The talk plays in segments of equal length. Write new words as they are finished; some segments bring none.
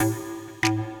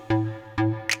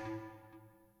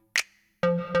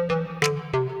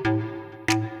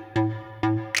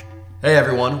Hey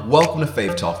everyone, welcome to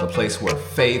Faith Talk, the place where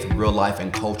faith, real life,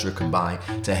 and culture combine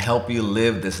to help you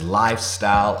live this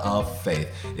lifestyle of faith.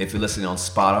 If you're listening on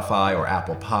Spotify or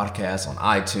Apple Podcasts, on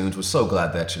iTunes, we're so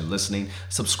glad that you're listening.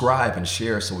 Subscribe and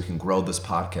share so we can grow this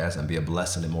podcast and be a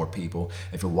blessing to more people.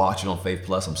 If you're watching on Faith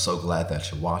Plus, I'm so glad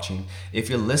that you're watching. If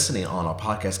you're listening on our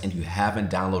podcast and you haven't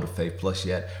downloaded Faith Plus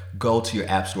yet, go to your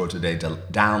app store today to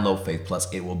download Faith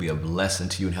Plus. It will be a blessing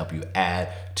to you and help you add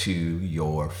to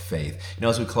your faith. You know,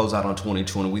 as we close out on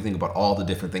 2020, we think about all the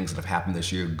different things that have happened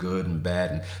this year, good and bad,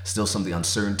 and still some of the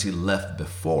uncertainty left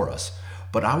before us.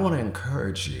 But I want to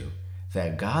encourage you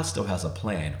that God still has a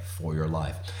plan for your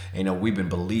life. And, you know, we've been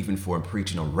believing for and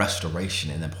preaching on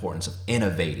restoration and the importance of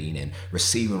innovating and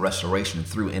receiving restoration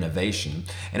through innovation.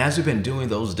 And as we've been doing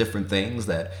those different things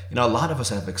that, you know, a lot of us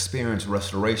have experienced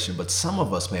restoration, but some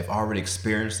of us may have already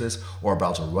experienced this or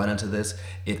about to run into this.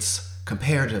 It's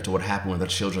comparative to what happened when the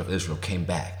children of Israel came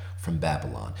back from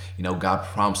Babylon. You know, God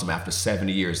promised them after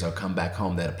 70 years they'll come back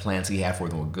home, that the plans he had for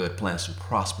them were good, plans to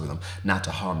prosper them, not to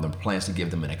harm them, plans to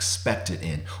give them an expected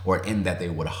end, or an end that they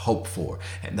would hope for.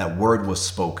 And that word was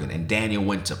spoken, and Daniel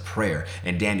went to prayer,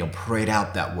 and Daniel prayed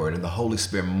out that word, and the Holy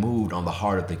Spirit moved on the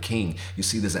heart of the king. You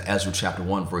see this in Ezra chapter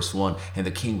 1, verse 1, and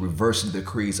the king reversed the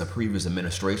decrees of previous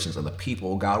administrations, and the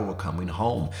people of God were coming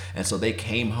home. And so they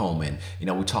came home, and, you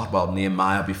know, we talked about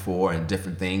Nehemiah before and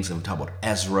different things, and we talked about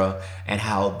Ezra and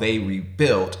how they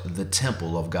rebuilt the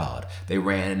temple of God. They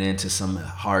ran into some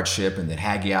hardship, and then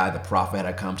Haggai, the prophet,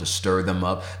 had come to stir them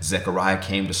up. Zechariah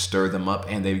came to stir them up,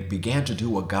 and they began to do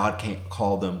what God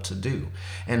called them to do.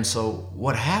 And so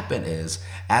what happened is,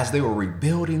 as they were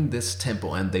rebuilding this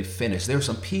temple and they finished, there were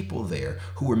some people there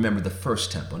who remember the first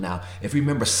temple. Now, if you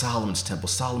remember Solomon's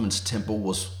temple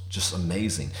was just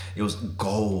amazing. It was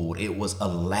gold. It was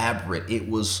elaborate. It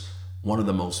was one of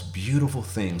the most beautiful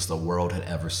things the world had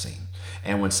ever seen.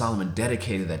 And when Solomon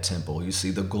dedicated that temple, you see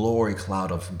the glory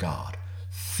cloud of God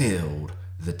filled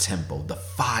the temple. The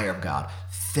fire of God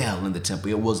fell in the temple.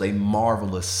 It was a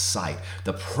marvelous sight.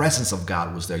 The presence of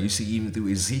God was there. You see even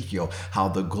through Ezekiel how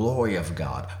the glory of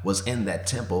God was in that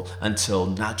temple until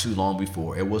not too long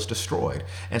before it was destroyed.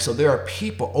 And so there are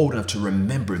people old enough to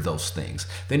remember those things.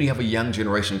 Then you have a young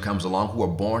generation who comes along who are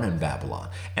born in Babylon,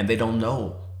 and they don't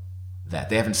know that.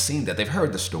 They haven't seen that. They've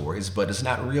heard the stories, but it's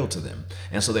not real to them.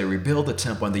 And so they rebuild the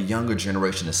temple, and the younger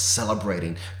generation is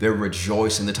celebrating. They're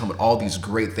rejoicing. They're talking about all these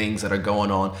great things that are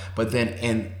going on. But then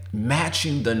in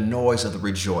matching the noise of the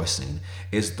rejoicing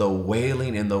is the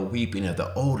wailing and the weeping of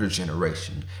the older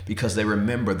generation, because they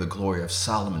remember the glory of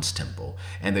Solomon's temple.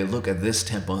 And they look at this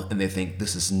temple and they think,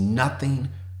 this is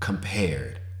nothing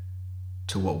compared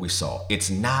to what we saw. It's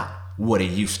not what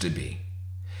it used to be.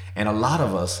 And a lot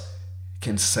of us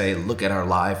can say, look at our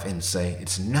life and say,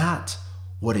 it's not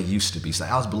what it used to be. So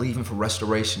I was believing for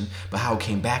restoration, but how it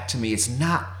came back to me, it's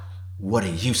not what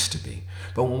it used to be.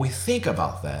 But when we think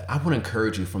about that, I want to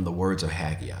encourage you from the words of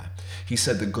Haggai. He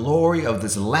said, the glory of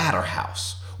this latter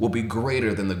house will be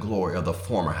greater than the glory of the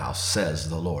former house, says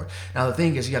the Lord. Now, the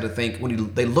thing is, you got to think,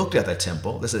 when they looked at the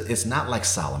temple, it's not like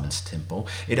Solomon's temple.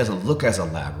 It doesn't look as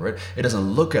elaborate. It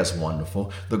doesn't look as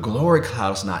wonderful. The glory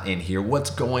cloud's not in here. What's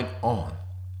going on?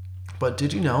 But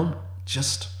did you know,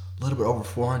 just a little bit over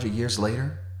 400 years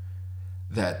later,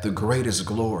 that the greatest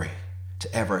glory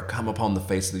to ever come upon the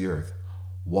face of the earth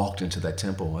walked into that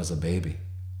temple as a baby?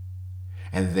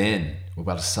 And then, we're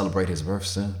about to celebrate his birth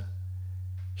soon.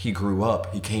 He grew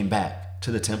up, he came back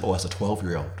to the temple as a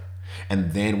 12-year-old.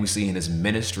 And then we see in his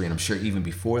ministry, and I'm sure even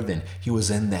before then, he was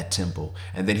in that temple.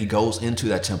 And then he goes into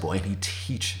that temple and he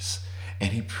teaches.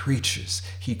 And he preaches,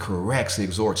 he corrects, he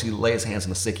exhorts, he lays hands on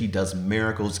the sick, he does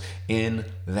miracles in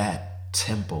that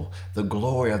temple. The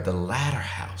glory of the latter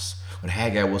house, what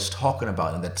Haggai was talking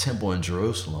about in the temple in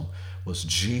Jerusalem, was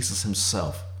Jesus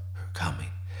himself coming.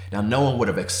 Now, no one would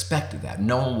have expected that.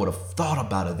 No one would have thought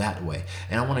about it that way.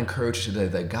 And I want to encourage you today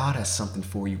that God has something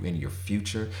for you in your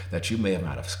future that you may have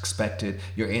not expected.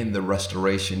 You're in the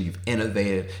restoration. You've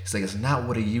innovated. It's like, it's not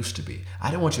what it used to be.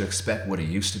 I don't want you to expect what it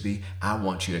used to be. I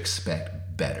want you to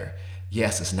expect better.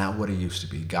 Yes, it's not what it used to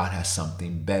be. God has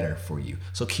something better for you.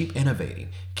 So keep innovating,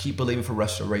 keep believing for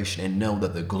restoration, and know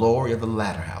that the glory of the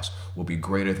latter house will be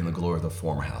greater than the glory of the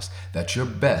former house, that your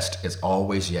best is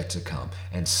always yet to come,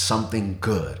 and something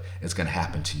good is going to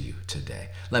happen to you today.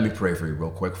 Let me pray for you real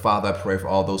quick. Father, I pray for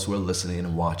all those who are listening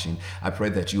and watching. I pray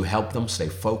that you help them stay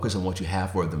focused on what you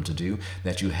have for them to do,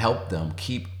 that you help them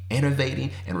keep innovating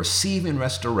and receiving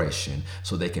restoration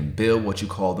so they can build what you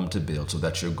call them to build, so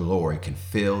that your glory can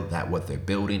fill that what they're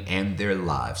building and their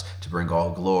lives, to bring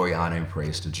all glory, honor, and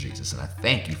praise to Jesus. And I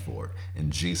thank you for it.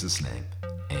 In Jesus' name,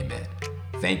 amen.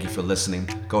 Thank you for listening.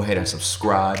 Go ahead and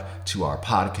subscribe to our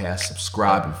podcast.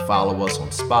 Subscribe and follow us on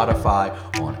Spotify,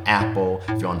 on Apple.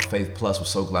 If you're on Faith Plus, we're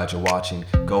so glad you're watching.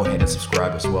 Go ahead and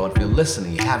subscribe as well. If you're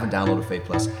listening, you haven't downloaded Faith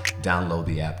Plus, download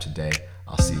the app today.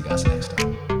 I'll see you guys next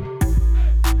time.